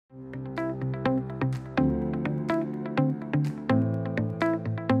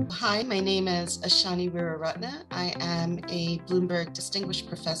Hi, my name is Ashani Weeraratne. I am a Bloomberg Distinguished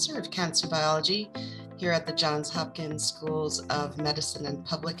Professor of Cancer Biology here at the Johns Hopkins Schools of Medicine and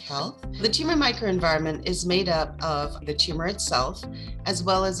Public Health. The tumor microenvironment is made up of the tumor itself, as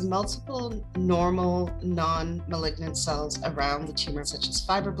well as multiple normal, non-malignant cells around the tumor, such as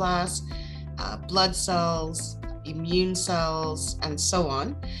fibroblasts, blood cells, immune cells, and so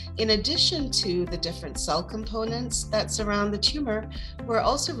on. In addition to the different cell components that surround the tumor, we're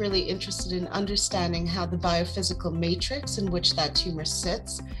also really interested in understanding how the biophysical matrix in which that tumor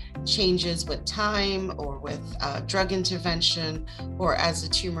sits changes with time or with drug intervention, or as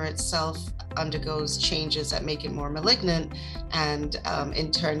the tumor itself undergoes changes that make it more malignant and in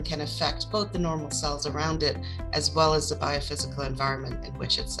turn can affect both the normal cells around it as well as the biophysical environment in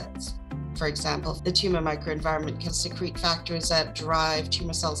which it sits. For example, the tumor microenvironment can secrete factors that drive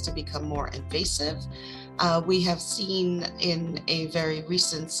tumor cells to become more invasive. We have seen in a very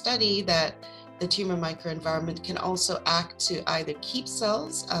recent study that the tumor microenvironment can also act to either keep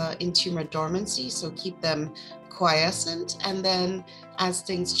cells in tumor dormancy, so keep them quiescent, and then as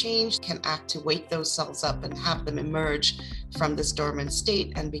things change, can act to wake those cells up and have them emerge from this dormant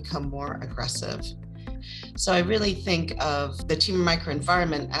state and become more aggressive. So I really think of the tumor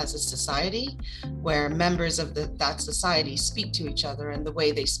microenvironment as a society where members of that society speak to each other, and the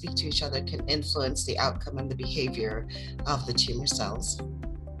way they speak to each other can influence the outcome and the behavior of the tumor cells.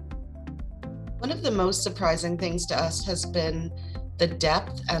 One of the most surprising things to us has been the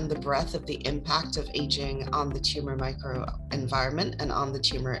depth and the breadth of the impact of aging on the tumor microenvironment and on the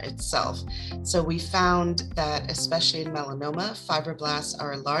tumor itself. So we found that, especially in melanoma, fibroblasts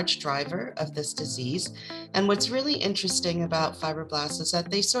are a large driver of this disease. And what's really interesting about fibroblasts is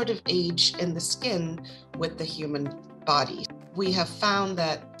that they sort of age in the skin with the human body. We have found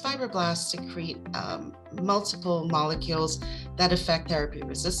that fibroblasts secrete multiple molecules that affect therapy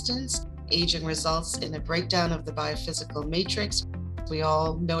resistance. Aging results in a breakdown of the biophysical matrix. We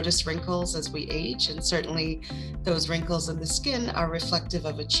all notice wrinkles as we age, and certainly those wrinkles in the skin are reflective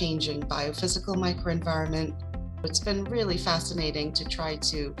of a changing biophysical microenvironment. It's been really fascinating to try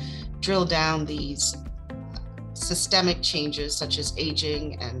to drill down these systemic changes such as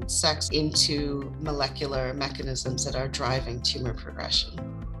aging and sex into molecular mechanisms that are driving tumor progression.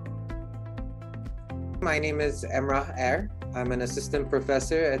 My name is Emrah Er. I'm an assistant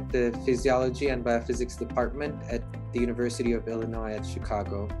professor at the Physiology and Biophysics Department at the University of Illinois at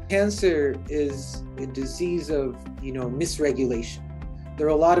Chicago. Cancer is a disease of, misregulation. There are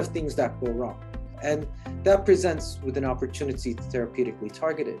a lot of things that go wrong, and that presents with an opportunity to therapeutically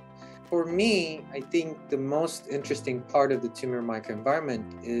target it. For me, I think the most interesting part of the tumor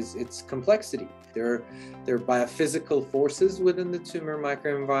microenvironment is its complexity. There are biophysical forces within the tumor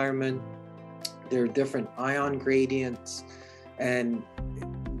microenvironment. There are different ion gradients, and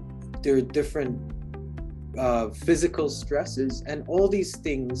there are different physical stresses, and all these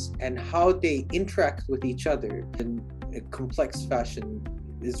things and how they interact with each other in a complex fashion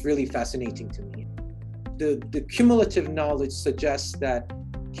is really fascinating to me. The cumulative knowledge suggests that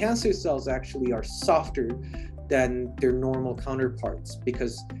cancer cells actually are softer than their normal counterparts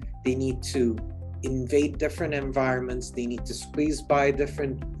because they need to invade different environments, they need to squeeze by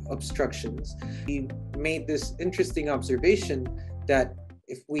different obstructions. We made this interesting observation that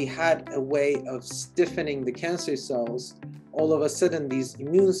if we had a way of stiffening the cancer cells, all of a sudden these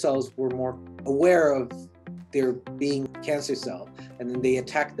immune cells were more aware of their being cancer cell, and then they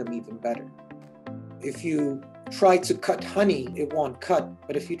attack them even better. If you try to cut honey, it won't cut,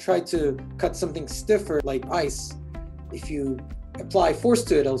 but if you try to cut something stiffer like ice, if you apply force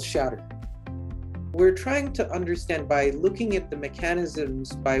to it, it'll shatter. We're trying to understand, by looking at the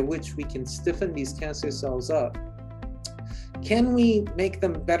mechanisms by which we can stiffen these cancer cells up, can we make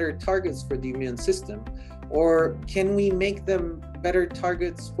them better targets for the immune system? Or can we make them better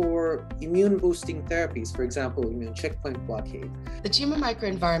targets for immune boosting therapies, for example, immune checkpoint blockade? The tumor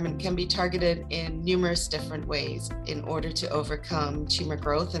microenvironment can be targeted in numerous different ways in order to overcome tumor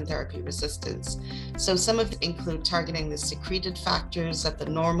growth and therapy resistance. So some of it include targeting the secreted factors that the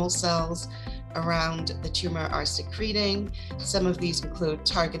normal cells around the tumor are secreting. Some of these include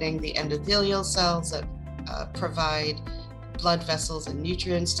targeting the endothelial cells that provide blood vessels and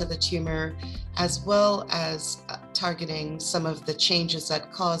nutrients to the tumor, as well as targeting some of the changes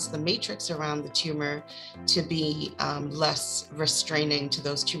that cause the matrix around the tumor to be less restraining to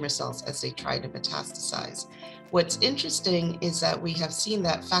those tumor cells as they try to metastasize. What's interesting is that we have seen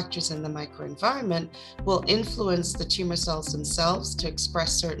that factors in the microenvironment will influence the tumor cells themselves to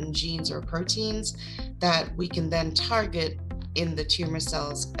express certain genes or proteins that we can then target in the tumor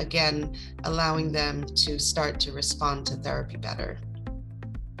cells, again, allowing them to start to respond to therapy better.